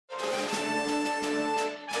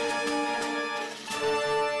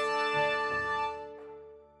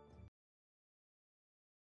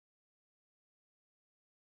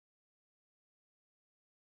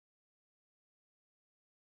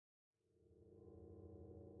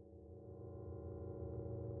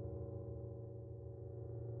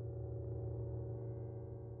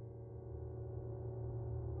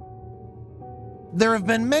There have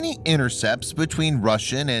been many intercepts between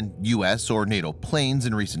Russian and U.S. or NATO planes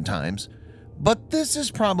in recent times, but this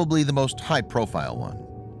is probably the most high-profile one.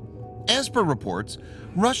 As per reports,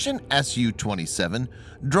 Russian Su-27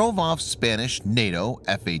 drove off Spanish NATO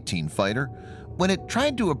F-18 fighter when it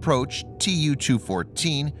tried to approach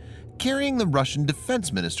Tu-214 carrying the Russian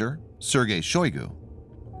Defense Minister Sergei Shoigu.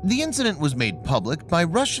 The incident was made public by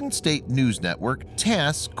Russian state news network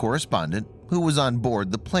TASS correspondent who was on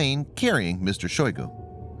board the plane carrying Mr. Shoigu.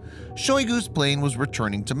 Shoigu's plane was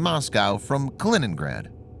returning to Moscow from Kaliningrad.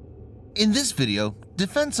 In this video,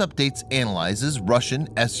 Defense Updates analyzes Russian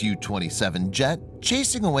Su-27 jet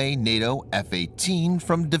chasing away NATO F-18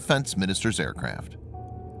 from Defense Minister's aircraft.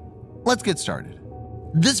 Let's get started.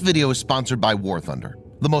 This video is sponsored by War Thunder,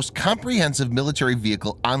 the most comprehensive military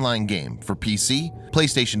vehicle online game for PC,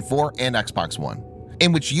 PlayStation 4, and Xbox One,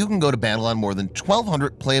 in which you can go to battle on more than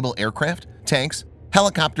 1,200 playable aircraft, tanks,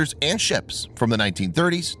 helicopters, and ships from the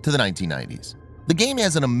 1930s to the 1990s. The game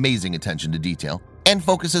has an amazing attention to detail and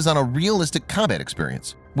focuses on a realistic combat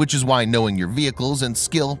experience, which is why knowing your vehicles and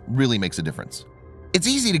skill really makes a difference. It's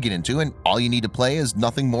easy to get into, and all you need to play is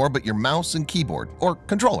nothing more but your mouse and keyboard or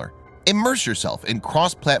controller. Immerse yourself in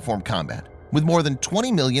cross-platform combat with more than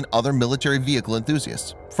 20 million other military vehicle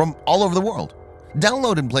enthusiasts from all over the world.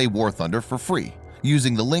 Download and play War Thunder for free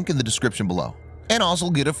using the link in the description below, and also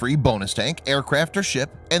get a free bonus tank, aircraft, or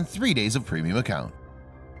ship, and 3 days of premium account.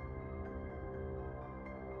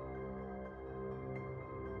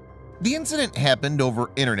 The incident happened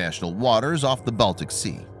over international waters off the Baltic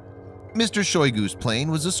Sea. Mr. Shoigu's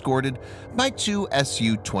plane was escorted by two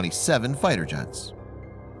Su-27 fighter jets.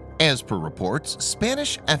 As per reports,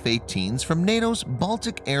 Spanish F-18s from NATO's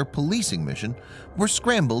Baltic Air Policing mission were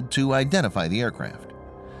scrambled to identify the aircraft.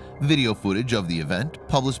 Video footage of the event,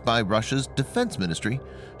 published by Russia's Defense Ministry,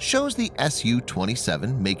 shows the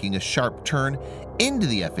Su-27 making a sharp turn into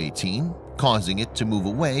the F-18, causing it to move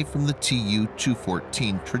away from the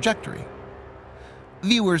Tu-214 trajectory.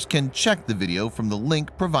 Viewers can check the video from the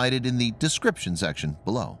link provided in the description section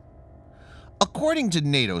below. According to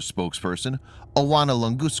NATO spokesperson Oana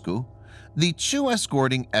Lunguscu, the two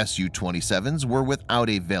escorting Su-27s were without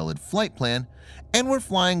a valid flight plan and were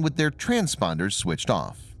flying with their transponders switched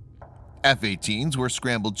off. F-18s were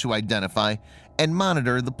scrambled to identify and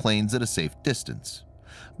monitor the planes at a safe distance.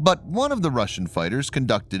 But one of the Russian fighters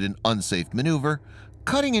conducted an unsafe maneuver,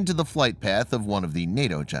 cutting into the flight path of one of the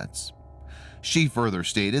NATO jets. She further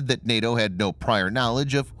stated that NATO had no prior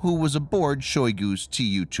knowledge of who was aboard Shoigu's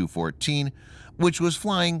Tu-214, which was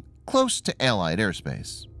flying close to Allied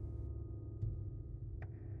airspace.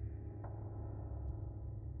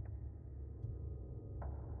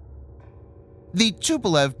 The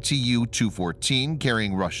Tupolev Tu-214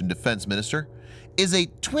 carrying Russian Defense Minister is a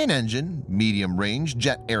twin-engine, medium-range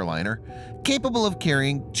jet airliner capable of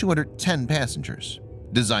carrying 210 passengers,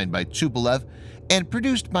 designed by Tupolev and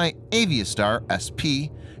produced by Aviastar SP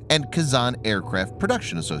and Kazan Aircraft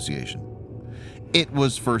Production Association. It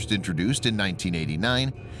was first introduced in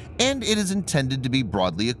 1989, and it is intended to be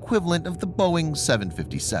broadly equivalent of the Boeing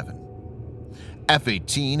 757.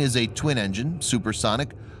 F-18 is a twin-engine,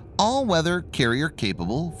 supersonic, all-weather,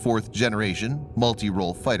 carrier-capable, fourth-generation,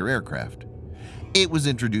 multi-role fighter aircraft. It was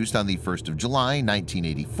introduced on the 1st of July,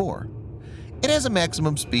 1984. It has a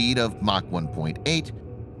maximum speed of Mach 1.8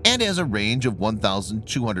 and has a range of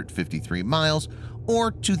 1,253 miles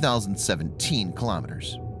or 2,017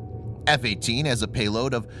 kilometers. F-18 has a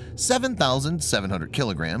payload of 7,700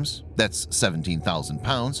 kilograms, that's 17,000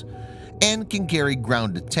 pounds, and can carry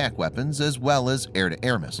ground attack weapons as well as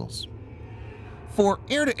air-to-air missiles. For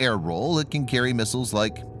air-to-air role, it can carry missiles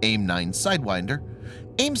like AIM-9 Sidewinder,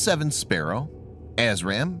 AIM-7 Sparrow,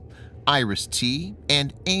 ASRAAM, IRIS-T,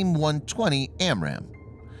 and AIM-120 AMRAAM.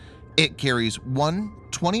 It carries one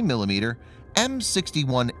 20mm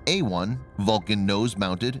M61A1 Vulcan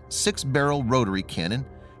nose-mounted 6-barrel rotary cannon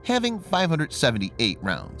having 578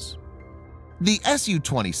 rounds. The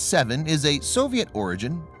Su-27 is a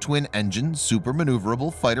Soviet-origin, twin-engine,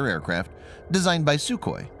 super-maneuverable fighter aircraft designed by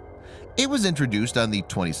Sukhoi. It was introduced on the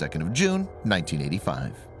 22nd of June,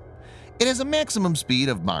 1985. It has a maximum speed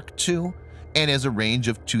of Mach 2 and has a range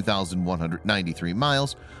of 2,193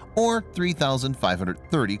 miles or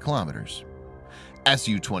 3,530 kilometers.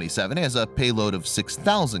 Su-27 has a payload of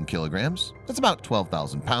 6,000 kilograms, that's about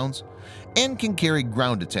 12,000 pounds, and can carry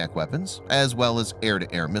ground attack weapons as well as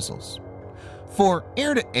air-to-air missiles. For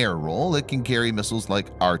air-to-air role, it can carry missiles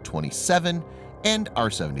like R-27 and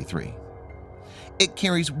R-73. It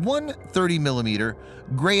carries one 30mm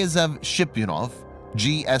Gryazev Shipyonov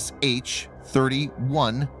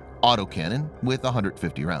GSH-31 autocannon with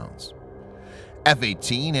 150 rounds.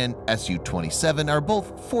 F-18 and Su-27 are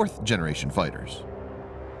both fourth-generation fighters.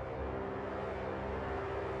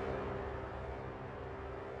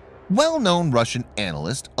 Well-known Russian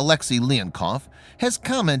analyst Alexei Leonkov has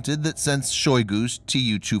commented that since Shoigu's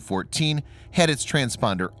Tu-214 had its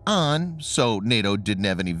transponder on, so NATO didn't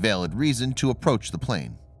have any valid reason to approach the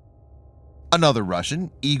plane. Another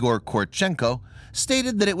Russian, Igor Korchenko,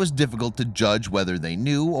 stated that it was difficult to judge whether they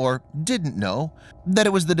knew or didn't know that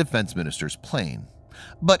it was the defense minister's plane,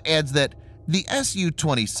 but adds that the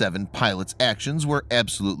Su-27 pilot's actions were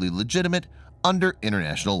absolutely legitimate under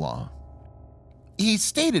international law. He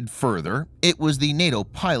stated further it was the NATO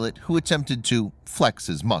pilot who attempted to flex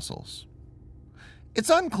his muscles. It's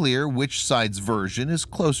unclear which side's version is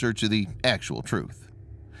closer to the actual truth.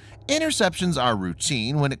 Interceptions are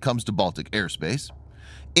routine when it comes to Baltic airspace.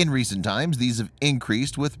 In recent times, these have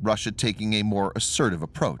increased with Russia taking a more assertive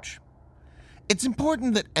approach. It's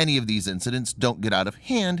important that any of these incidents don't get out of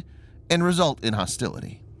hand and result in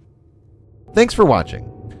hostility. Thanks for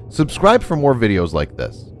watching. Subscribe for more videos like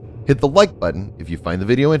this. Hit the like button if you find the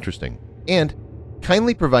video interesting, and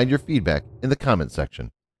kindly provide your feedback in the comment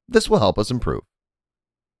section. This will help us improve.